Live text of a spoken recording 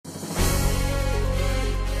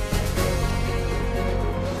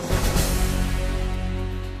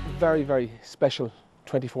very, very special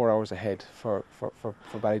 24 hours ahead for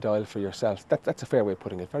Ballydoyle, for yourself. That's a fair way of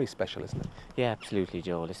putting it. Very special, isn't it? Yeah, absolutely,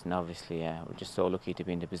 Joe. Listen, obviously, we're just so lucky to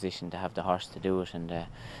be in the position to have the horse to do it, and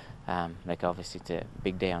like obviously it's a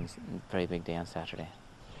big day very big day on Saturday.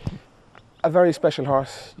 A very special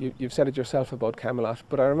horse. You've said it yourself about Camelot,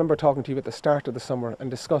 but I remember talking to you at the start of the summer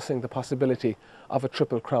and discussing the possibility of a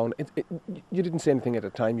Triple Crown. You didn't say anything at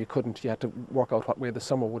the time. You couldn't. You had to work out what way the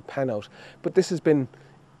summer would pan out. But this has been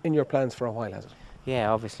in your plans for a while, has it?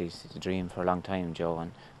 Yeah, obviously it's a dream for a long time, Joe,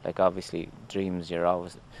 and like obviously dreams, you're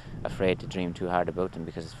always afraid to dream too hard about them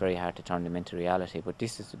because it's very hard to turn them into reality. But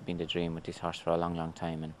this has been the dream with this horse for a long, long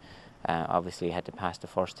time, and obviously had to pass the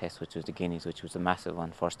first test, which was the Guineas, which was a massive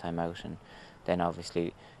one, first time out, and then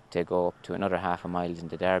obviously to go up to another half a mile in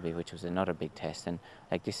the Derby, which was another big test. And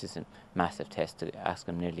like this is a massive test to ask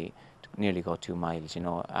him nearly go 2 miles, you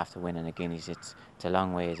know, after winning a Guineas. It's a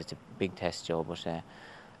long way, it's a big test, Joe, but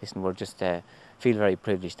listen, we're just feel very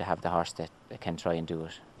privileged to have the horse that can try and do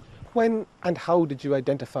it. When and how did you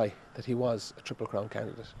identify that he was a Triple Crown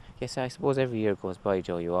candidate? Yes, I suppose every year goes by,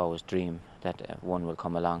 Joe, you always dream that one will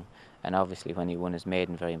come along. And obviously when he won his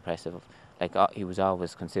maiden, very impressive. Like he was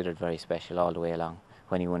always considered very special all the way along.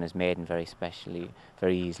 When he won his maiden very specially,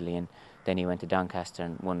 very easily, and then he went to Doncaster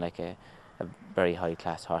and won like a very high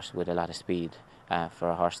class horse with a lot of speed. For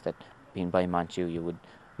a horse that, being by Montju, you would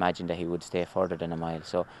imagine that he would stay further than a mile.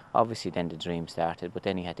 So obviously then the dream started, but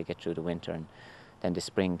then he had to get through the winter, and then the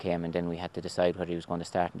spring came, and then we had to decide whether he was going to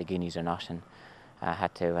start in the Guineas or not, and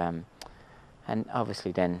had to and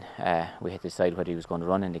obviously then we had to decide whether he was going to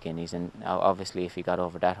run in the Guineas, and obviously if he got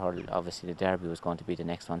over that hurdle, obviously the Derby was going to be the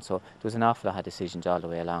next one. So there was an awful lot of decisions all the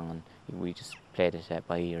way along, and we just played it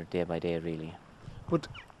by ear, day by day, really. But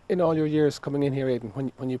in all your years coming in here, Aidan,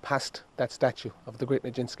 when you passed that statue of the great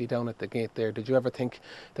Nijinsky down at the gate there, did you ever think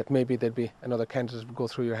that maybe there'd be another candidate would go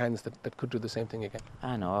through your hands that could do the same thing again?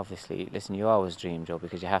 I know, obviously. Listen, you always dream, Joe,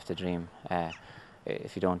 because you have to dream.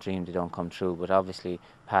 If you don't dream, they don't come true. But obviously,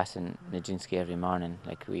 passing Nijinsky every morning,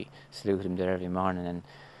 like we salute him there every morning. And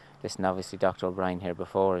listen, obviously, Dr. O'Brien here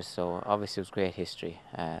before us, so obviously it was great history.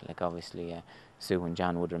 Like obviously, Sue and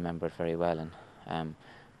John would remember it very well, and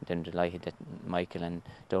then delighted that Michael and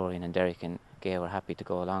Dorian and Derek and Gay were happy to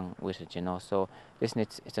go along with it, you know. So listen,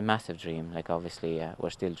 it's a massive dream. Like obviously,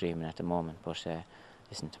 we're still dreaming at the moment, but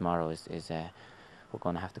listen, tomorrow is we're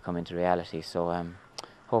going to have to come into reality. So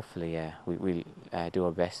hopefully we'll do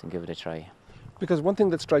our best and give it a try. Because one thing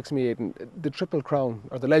that strikes me, Aidan, the Triple Crown,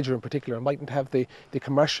 or the Ledger in particular, mightn't have the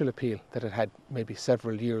commercial appeal that it had maybe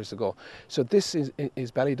several years ago. So this is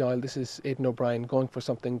Ballydoyle, this is Aidan O'Brien going for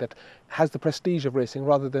something that has the prestige of racing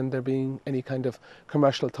rather than there being any kind of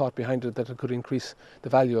commercial thought behind it that it could increase the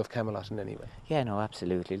value of Camelot in any way. Yeah, no,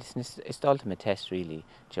 absolutely. Listen, it's the ultimate test, really,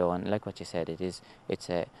 Joe, and like what you said, it's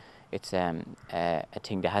a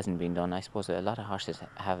thing that hasn't been done. I suppose a lot of horses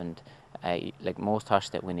haven't. Like most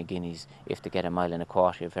horses that win a Guineas, if they get 1.25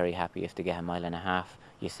 miles, you're very happy. If they get 1.5 miles,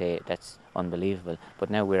 you say that's unbelievable.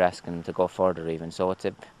 But now we're asking them to go further even. So it's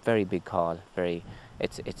a very big call.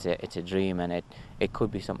 It's a dream, and it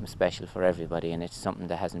could be something special for everybody. And it's something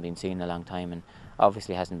that hasn't been seen in a long time, and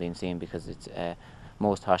obviously hasn't been seen because it's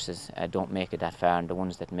most horses don't make it that far, and the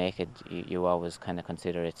ones that make it, you always kind of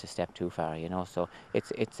consider it's a step too far, you know. So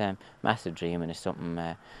it's a massive dream, and it's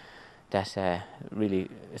something that's really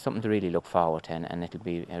something to really look forward to, and it'll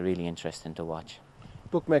be really interesting to watch.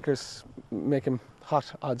 Bookmakers make him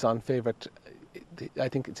hot odds-on favourite. I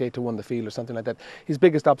think it's 8-1 the field or something like that. His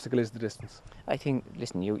biggest obstacle is the distance. I think,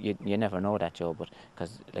 listen, you never know that, Joe, but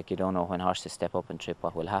because like you don't know when horses step up and trip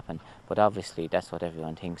what will happen. But obviously that's what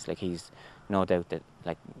everyone thinks. Like he's no doubt that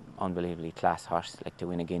like unbelievably class horse, like to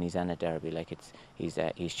win a Guineas and a Derby. Like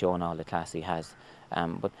he's shown all the class he has.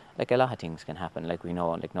 But like a lot of things can happen. Like we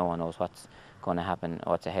know, like no one knows what's going to happen,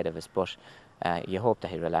 what's ahead of us. But you hope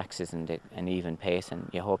that he relaxes and an even pace, and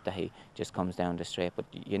you hope that he just comes down the straight. But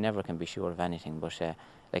you never can be sure of anything. But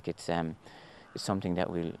like it's something that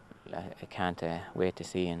I can't wait to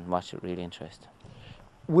see and watch it really interest.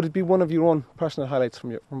 Would it be one of your own personal highlights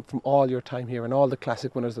from all your time here and all the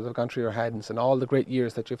classic winners that have gone through your hands and all the great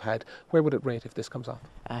years that you've had? Where would it rate if this comes off?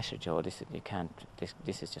 Sure, Joe. This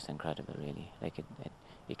is just incredible, really. Like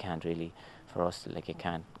you can't really, for us, like you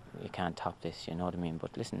can't top this. You know what I mean?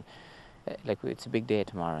 But listen, like it's a big day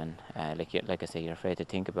tomorrow, and like I say, you're afraid to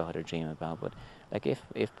think about or dream about. But like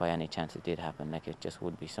if by any chance it did happen, like it just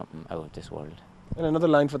would be something out of this world. And another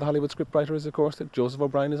line for the Hollywood scriptwriter is, of course, that Joseph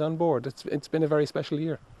O'Brien is on board. It's been a very special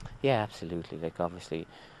year. Yeah, absolutely. Like obviously,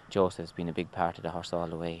 Joseph's been a big part of the horse all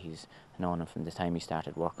the way. He's known him from the time he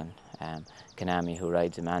started working. Kanami, who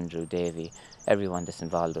rides him, Andrew, Davy, everyone that's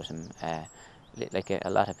involved with him. like a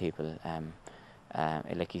lot of people,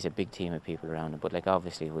 like he's a big team of people around him, but like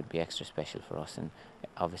obviously it would be extra special for us, and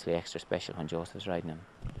obviously extra special when Joseph's riding him.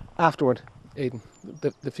 Afterward, Aidan,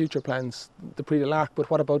 the future plans, the Prix de l'Arc,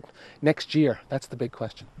 but what about next year? That's the big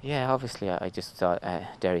question. Yeah, obviously I just saw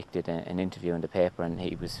Derek did an interview in the paper, and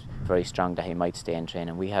he was very strong that he might stay in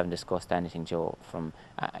training. We haven't discussed anything, Joe, from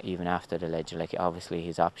even after the Ledger. Like obviously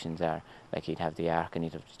his options are, like he'd have the Arc and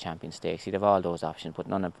he'd have the Champion Stakes, he'd have all those options, but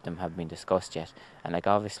none of them have been discussed yet. And like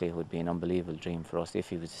obviously it would be an unbelievable dream for us if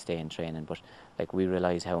he was to stay in training, but like we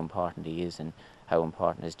realise how important he is and how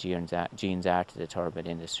important his genes are to the thoroughbred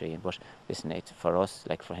industry. But listen, it's for us,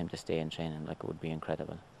 like for him to stay in training, like it would be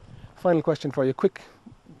incredible. Final question for you, quick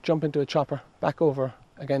jump into a chopper, back over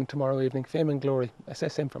again tomorrow evening, Fame and Glory,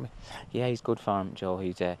 assess him for me. Yeah, he's good form, Joe.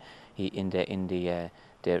 He's he in the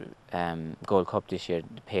Gold Cup this year,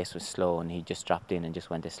 the pace was slow and he just dropped in and just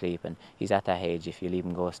went to sleep, and he's at that age, if you leave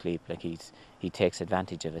him go to sleep, like he takes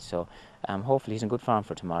advantage of it. So hopefully he's in good form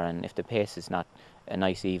for tomorrow, and if the pace is not a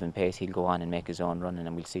nice even pace, he'll go on and make his own running,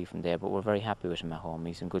 and we'll see from there. But we're very happy with him at home.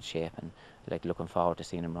 He's in good shape, and like looking forward to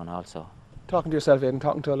seeing him run also. Talking to yourself, Aidan,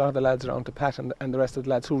 talking to a lot of the lads around, to Pat and the rest of the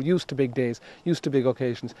lads who are used to big days, used to big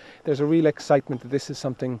occasions, there's a real excitement that this is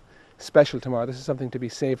something special tomorrow. This is something to be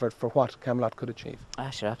savoured for what Camelot could achieve.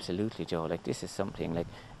 Sure, absolutely, Joe. Like this is something, like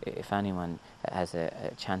if anyone has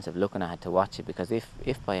a chance of looking at it, to watch it, because if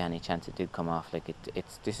by any chance it did come off, like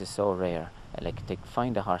this is so rare. Like to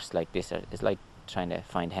find a horse like this is like trying to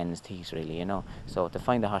find hen's teeth, really, you know. So to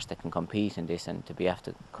find a horse that can compete in this, and to be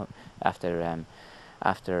after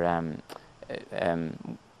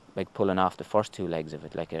like pulling off the first two legs of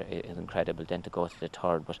it, like is incredible. Then to go to the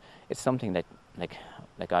third, but it's something that like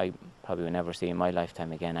I probably will never see in my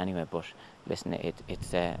lifetime again anyway. But listen,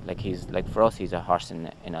 it's like he's like, for us, he's a horse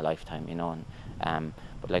in a lifetime, you know. And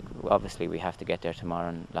but like obviously we have to get there tomorrow,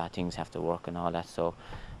 and a lot of things have to work and all that. So,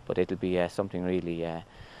 but it'll be something really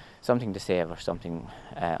something to savour, something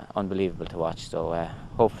unbelievable to watch. So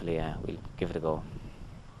hopefully we'll give it a go.